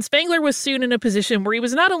 and Spangler was soon in a position where he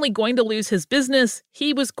was not only going to lose his business,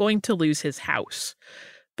 he was going to lose his house.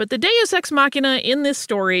 But the deus ex machina in this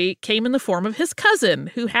story came in the form of his cousin,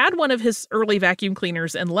 who had one of his early vacuum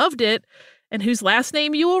cleaners and loved it, and whose last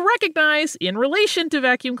name you will recognize in relation to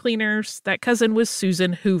vacuum cleaners. That cousin was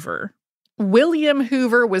Susan Hoover. William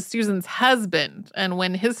Hoover was Susan's husband, and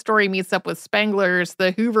when his story meets up with Spangler's,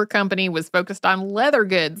 the Hoover Company was focused on leather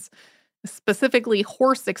goods, specifically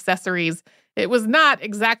horse accessories. It was not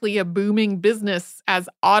exactly a booming business as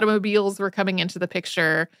automobiles were coming into the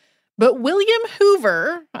picture. But William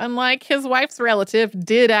Hoover, unlike his wife's relative,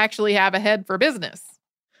 did actually have a head for business.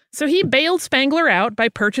 So he bailed Spangler out by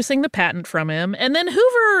purchasing the patent from him, and then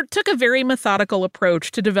Hoover took a very methodical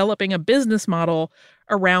approach to developing a business model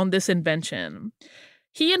around this invention.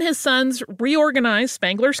 He and his sons reorganized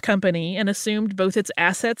Spangler's company and assumed both its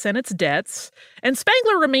assets and its debts. And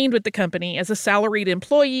Spangler remained with the company as a salaried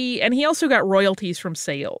employee, and he also got royalties from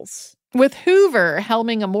sales. With Hoover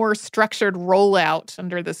helming a more structured rollout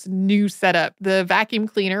under this new setup, the vacuum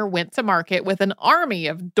cleaner went to market with an army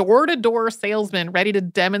of door-to-door salesmen ready to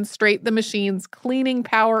demonstrate the machine's cleaning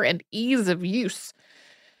power and ease of use.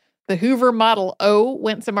 The Hoover Model O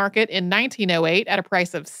went to market in 1908 at a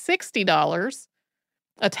price of $60.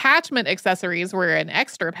 Attachment accessories were an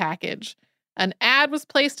extra package. An ad was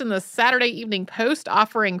placed in the Saturday Evening Post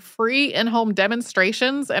offering free in-home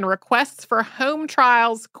demonstrations, and requests for home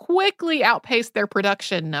trials quickly outpaced their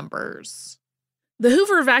production numbers. The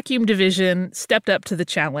Hoover Vacuum Division stepped up to the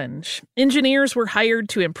challenge. Engineers were hired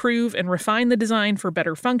to improve and refine the design for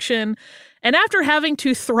better function, and after having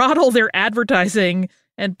to throttle their advertising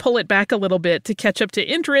and pull it back a little bit to catch up to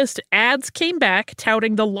interest, ads came back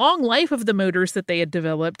touting the long life of the motors that they had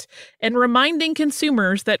developed and reminding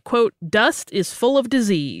consumers that, quote, dust is full of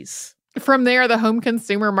disease. From there, the home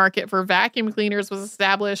consumer market for vacuum cleaners was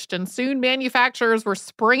established, and soon manufacturers were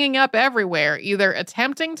springing up everywhere, either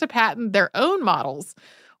attempting to patent their own models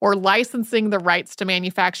or licensing the rights to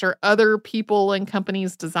manufacture other people and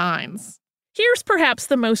companies' designs. Here's perhaps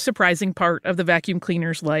the most surprising part of the vacuum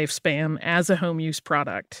cleaner's lifespan as a home use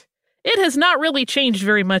product. It has not really changed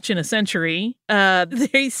very much in a century.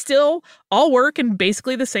 They still all work in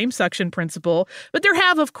basically the same suction principle, but there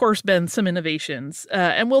have, of course, been some innovations,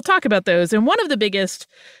 and we'll talk about those. And one of the biggest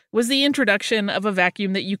was the introduction of a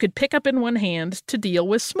vacuum that you could pick up in one hand to deal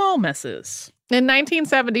with small messes. In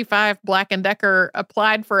 1975, Black & Decker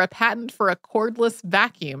applied for a patent for a cordless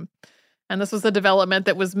vacuum. And this was a development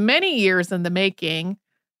that was many years in the making.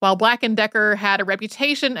 While Black & Decker had a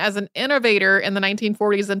reputation as an innovator in the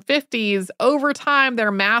 1940s and 50s, over time, their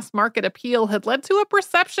mass market appeal had led to a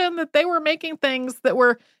perception that they were making things that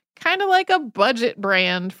were kind of like a budget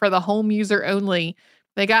brand for the home user only.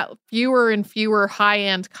 They got fewer and fewer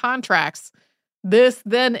high-end contracts. This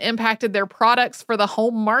then impacted their products for the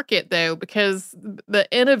home market, though, because the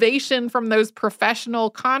innovation from those professional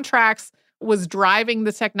contracts was driving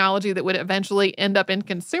the technology that would eventually end up in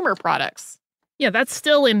consumer products. Yeah, that's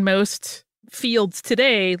still in most fields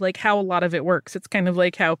today, like how a lot of it works. It's kind of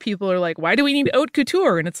like how people are like, why do we need haute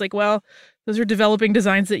couture? And it's like, well, those are developing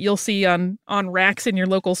designs that you'll see on racks in your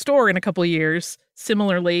local store in a couple of years.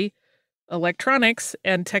 Similarly, electronics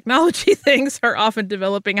and technology things are often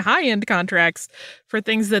developing high-end contracts for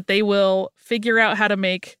things that they will figure out how to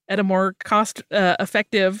make at a more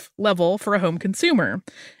cost-effective level for a home consumer.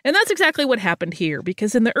 And that's exactly what happened here,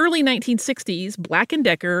 because in the early 1960s, Black &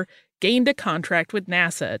 Decker gained a contract with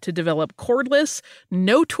NASA to develop cordless,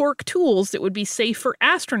 no-torque tools that would be safe for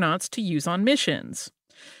astronauts to use on missions.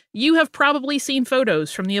 You have probably seen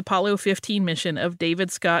photos from the Apollo 15 mission of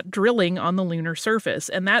David Scott drilling on the lunar surface,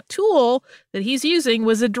 and that tool that he's using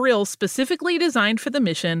was a drill specifically designed for the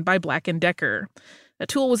mission by Black & Decker. That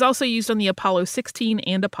tool was also used on the Apollo 16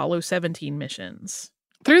 and Apollo 17 missions.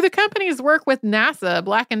 Through the company's work with NASA,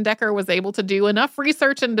 Black & Decker was able to do enough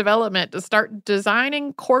research and development to start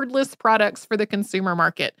designing cordless products for the consumer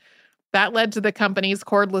market. That led to the company's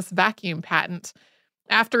cordless vacuum patent.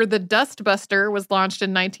 After the Dustbuster was launched in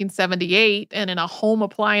 1978, and in a home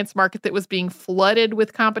appliance market that was being flooded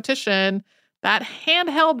with competition, that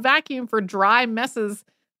handheld vacuum for dry messes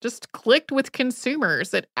just clicked with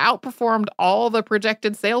consumers. It outperformed all the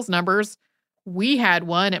projected sales numbers. We had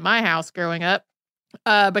one at my house growing up.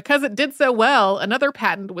 Because it did so well, another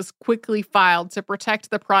patent was quickly filed to protect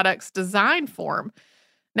the product's design form.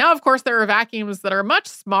 Now, of course, there are vacuums that are much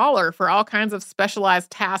smaller for all kinds of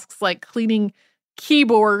specialized tasks like cleaning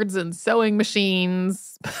keyboards and sewing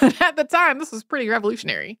machines. But at the time, this was pretty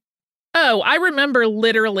revolutionary. Oh, I remember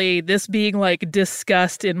literally this being like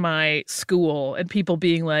discussed in my school and people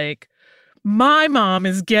being like, my mom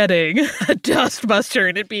is getting a Dustbuster,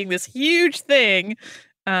 and it being this huge thing.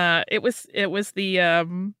 It was the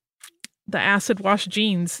acid wash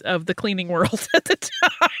jeans of the cleaning world at the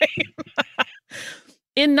time.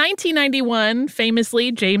 In 1991,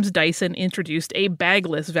 famously, James Dyson introduced a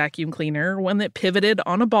bagless vacuum cleaner, one that pivoted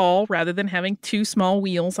on a ball rather than having two small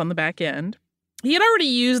wheels on the back end. He had already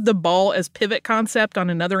used the ball as pivot concept on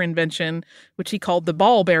another invention, which he called the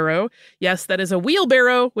ball barrow. Yes, that is a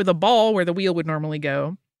wheelbarrow with a ball where the wheel would normally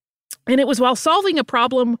go. And it was while solving a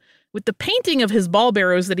problem with the painting of his ball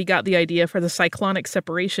bearings that he got the idea for the cyclonic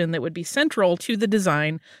separation that would be central to the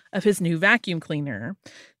design of his new vacuum cleaner.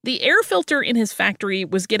 The air filter in his factory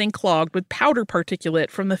was getting clogged with powder particulate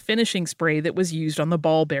from the finishing spray that was used on the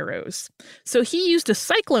ball bearings. So he used a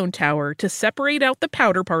cyclone tower to separate out the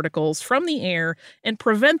powder particles from the air and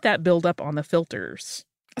prevent that buildup on the filters.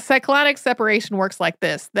 Cyclonic separation works like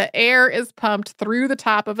this. The air is pumped through the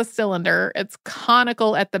top of a cylinder. It's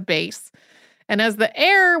conical at the base. And as the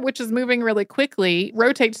air, which is moving really quickly,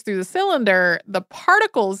 rotates through the cylinder, the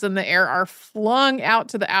particles in the air are flung out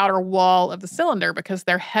to the outer wall of the cylinder because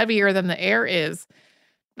they're heavier than the air is.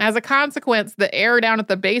 As a consequence, the air down at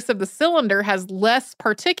the base of the cylinder has less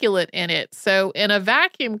particulate in it. So in a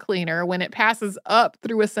vacuum cleaner, when it passes up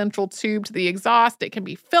through a central tube to the exhaust, it can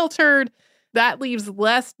be filtered. That leaves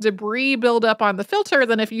less debris buildup on the filter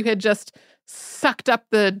than if you had just sucked up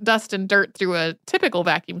the dust and dirt through a typical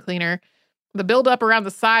vacuum cleaner. The buildup around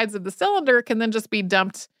the sides of the cylinder can then just be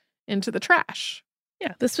dumped into the trash.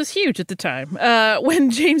 Yeah, this was huge at the time.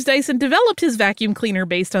 When James Dyson developed his vacuum cleaner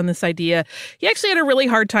based on this idea, he actually had a really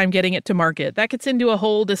hard time getting it to market. That gets into a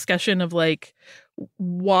whole discussion of like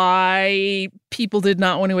why people did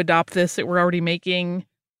not want to adopt this that were already making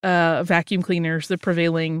vacuum cleaners. The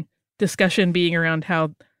prevailing discussion being around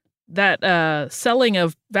how that selling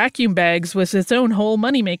of vacuum bags was its own whole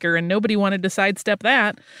moneymaker and nobody wanted to sidestep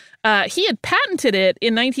that. He had patented it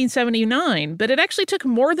in 1979, but it actually took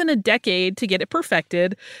more than a decade to get it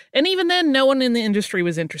perfected, and even then, no one in the industry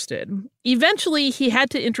was interested. Eventually, he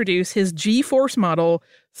had to introduce his G-Force model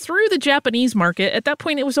through the Japanese market. At that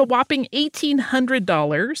point, it was a whopping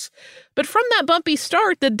 $1,800. But from that bumpy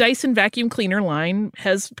start, the Dyson vacuum cleaner line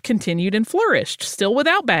has continued and flourished, still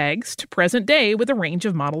without bags, to present day with a range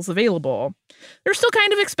of models available. They're still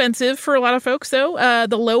kind of expensive for a lot of folks, though.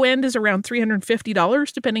 The low end is around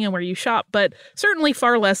 $350, depending on where you shop, but certainly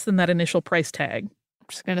far less than that initial price tag. I'm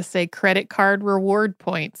just going to say credit card reward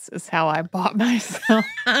points is how I bought myself.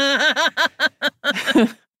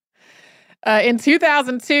 In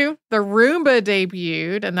 2002, the Roomba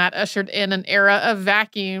debuted, and that ushered in an era of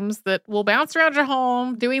vacuums that will bounce around your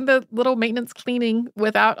home, doing the little maintenance cleaning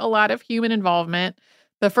without a lot of human involvement.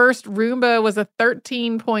 The first Roomba was a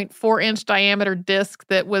 13.4-inch diameter disc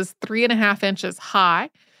that was 3.5 inches high.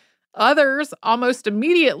 Others almost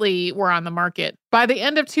immediately were on the market. By the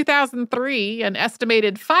end of 2003, an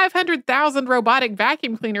estimated 500,000 robotic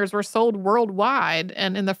vacuum cleaners were sold worldwide.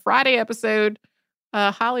 And in the Friday episode,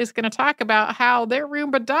 Holly's going to talk about how their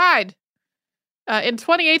Roomba died. In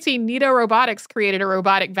 2018, Nito Robotics created a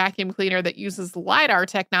robotic vacuum cleaner that uses LiDAR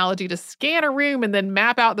technology to scan a room and then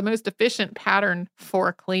map out the most efficient pattern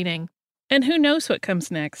for cleaning. And who knows what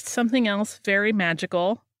comes next? Something else very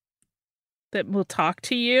magical that will talk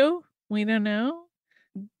to you? We don't know.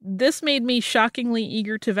 This made me shockingly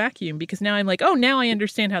eager to vacuum because now I'm like, oh, now I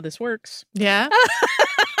understand how this works. Yeah.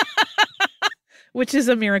 Which is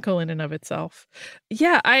a miracle in and of itself.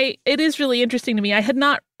 Yeah, it is really interesting to me.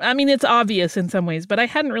 It's obvious in some ways, but I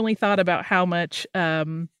hadn't really thought about how much,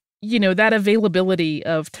 that availability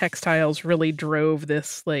of textiles really drove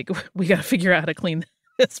this, like, we got to figure out how to clean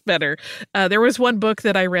this better. There was one book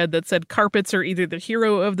that I read that said carpets are either the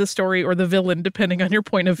hero of the story or the villain, depending on your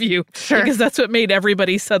point of view. Sure. Because that's what made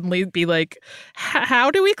everybody suddenly be like,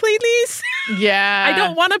 how do we clean these? Yeah. I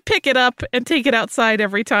don't want to pick it up and take it outside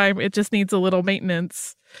every time. It just needs a little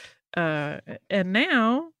maintenance. And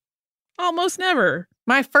now, almost never.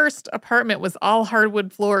 My first apartment was all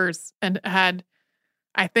hardwood floors and had,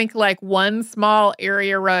 I think, like one small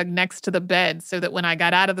area rug next to the bed so that when I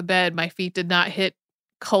got out of the bed, my feet did not hit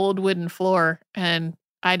cold wooden floor, and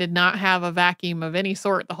I did not have a vacuum of any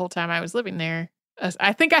sort the whole time I was living there.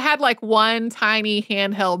 I think I had like one tiny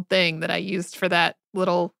handheld thing that I used for that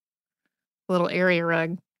little area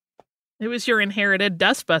rug. It was your inherited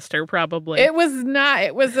dustbuster, probably. It was not.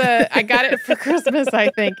 It was I got it for Christmas,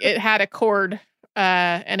 I think. It had a cord,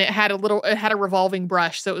 and it had a revolving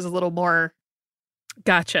brush, so it was a little more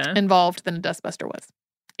involved than a dustbuster was.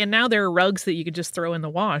 And now there are rugs that you could just throw in the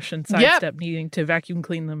wash and sidestep needing to vacuum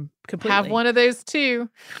clean them completely. Have one of those too.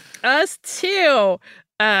 Us too.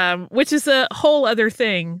 Which is a whole other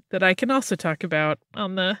thing that I can also talk about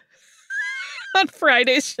on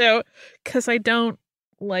Friday's show, because I don't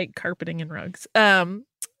like carpeting and rugs.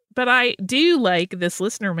 But I do like this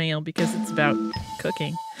listener mail because it's about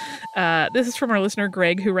cooking. This is from our listener,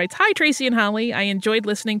 Greg, who writes, "Hi, Tracy and Holly. I enjoyed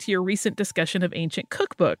listening to your recent discussion of ancient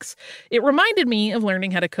cookbooks. It reminded me of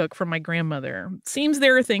learning how to cook from my grandmother. Seems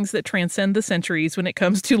there are things that transcend the centuries when it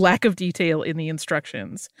comes to lack of detail in the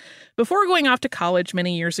instructions. Before going off to college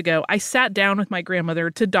many years ago, I sat down with my grandmother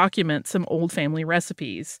to document some old family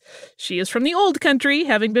recipes. She is from the old country,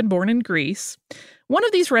 having been born in Greece. One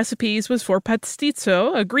of these recipes was for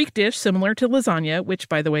pastizo, a Greek dish similar to lasagna, which,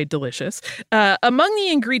 by the way, delicious. Among the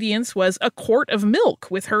ingredients was a quart of milk,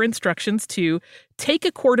 with her instructions to take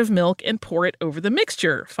a quart of milk and pour it over the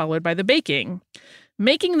mixture, followed by the baking.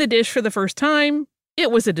 Making the dish for the first time, it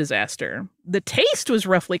was a disaster. The taste was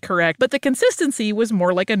roughly correct, but the consistency was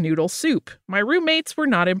more like a noodle soup. My roommates were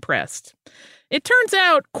not impressed. It turns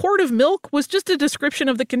out quart of milk was just a description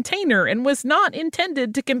of the container and was not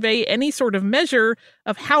intended to convey any sort of measure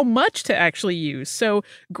of how much to actually use. So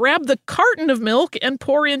grab the carton of milk and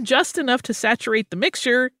pour in just enough to saturate the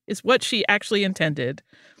mixture is what she actually intended.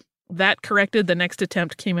 That corrected, the next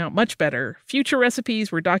attempt came out much better. Future recipes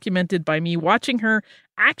were documented by me watching her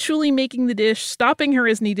actually making the dish, stopping her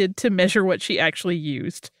as needed to measure what she actually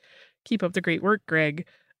used. Keep up the great work, Greg.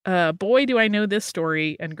 Boy, do I know this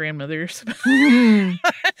story and grandmothers. And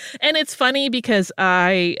it's funny because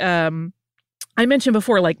I mentioned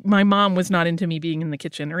before, like, my mom was not into me being in the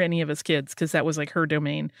kitchen or any of us kids because that was like her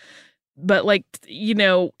domain. But, like, you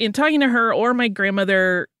know, in talking to her or my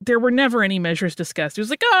grandmother, there were never any measures discussed. It was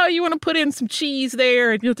like, oh, you want to put in some cheese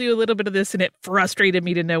there and you'll do a little bit of this. And it frustrated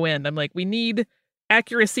me to no end. I'm like, we need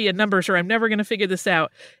accuracy and numbers or I'm never going to figure this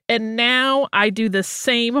out. And now I do the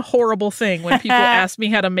same horrible thing when people ask me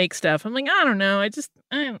how to make stuff. I'm like, I don't know.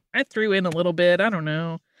 I threw in a little bit. I don't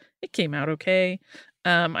know. It came out okay.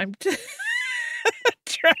 I'm just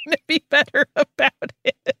trying to be better about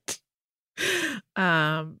it.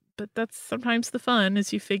 But that's sometimes the fun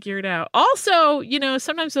is you figure it out. Also, you know,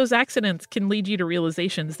 sometimes those accidents can lead you to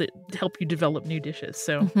realizations that help you develop new dishes.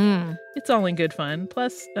 So It's all in good fun.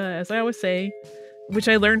 Plus, as I always say, which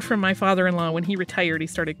I learned from my father-in-law when he retired, he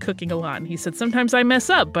started cooking a lot. And he said, sometimes I mess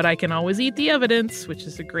up, but I can always eat the evidence, which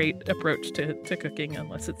is a great approach to cooking,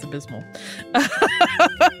 unless it's abysmal.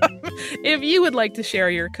 If you would like to share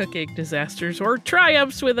your cooking disasters or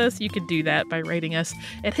triumphs with us, you can do that by writing us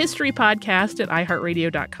at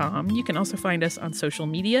historypodcast@iheartradio.com. You can also find us on social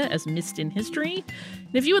media as Missed in History.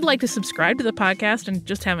 And if you would like to subscribe to the podcast and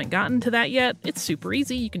just haven't gotten to that yet, it's super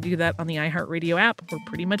easy. You can do that on the iHeartRadio app or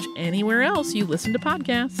pretty much anywhere else you listen to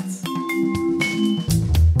podcasts.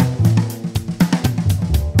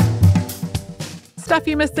 Stuff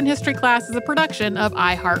You Missed in History Class is a production of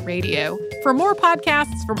iHeartRadio. For more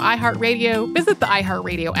podcasts from iHeartRadio, visit the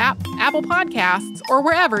iHeartRadio app, Apple Podcasts, or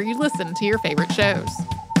wherever you listen to your favorite shows.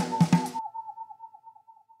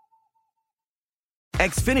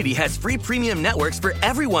 Xfinity has free premium networks for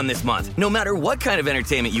everyone this month, no matter what kind of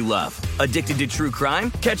entertainment you love. Addicted to true crime?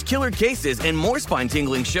 Catch killer cases and more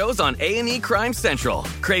spine-tingling shows on A&E Crime Central.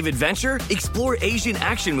 Crave adventure? Explore Asian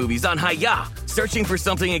action movies on Hi-Ya. Searching for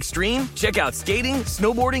something extreme? Check out skating,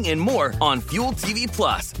 snowboarding, and more on Fuel TV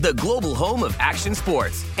Plus, the global home of action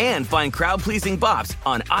sports. And find crowd-pleasing bops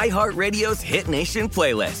on iHeartRadio's Hit Nation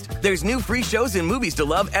playlist. There's new free shows and movies to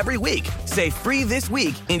love every week. Say free this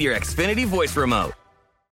week in your Xfinity voice remote.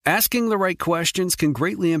 Asking the right questions can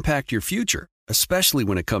greatly impact your future, especially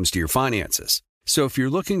when it comes to your finances. So if you're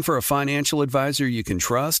looking for a financial advisor you can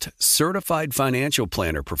trust, certified financial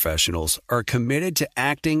planner professionals are committed to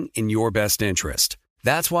acting in your best interest.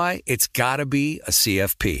 That's why it's got to be a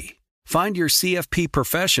CFP. Find your CFP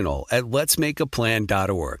professional at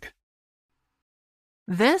letsmakeaplan.org.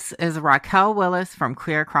 This is Raquel Willis from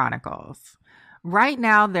Queer Chronicles. Right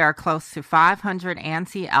now, there are close to 500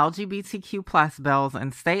 anti-LGBTQ+ bills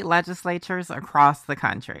in state legislatures across the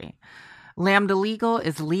country. Lambda Legal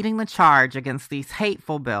is leading the charge against these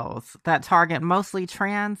hateful bills that target mostly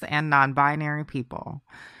trans and non-binary people.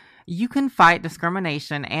 You can fight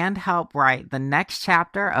discrimination and help write the next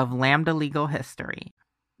chapter of Lambda Legal history.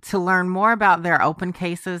 To learn more about their open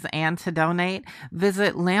cases and to donate,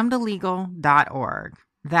 visit lambdalegal.org.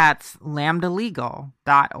 That's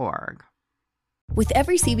lambdalegal.org. With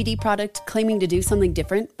every CBD product claiming to do something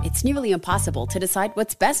different, it's nearly impossible to decide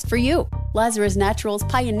what's best for you. Lazarus Naturals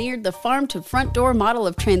pioneered the farm-to-front-door model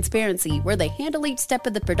of transparency, where they handle each step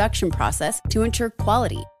of the production process to ensure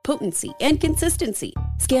quality, potency, and consistency.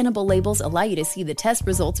 Scannable labels allow you to see the test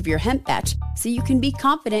results of your hemp batch, so you can be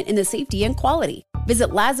confident in the safety and quality. Visit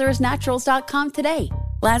LazarusNaturals.com today.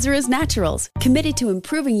 Lazarus Naturals, committed to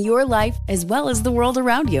improving your life as well as the world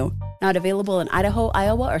around you. Not available in Idaho,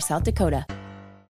 Iowa, or South Dakota.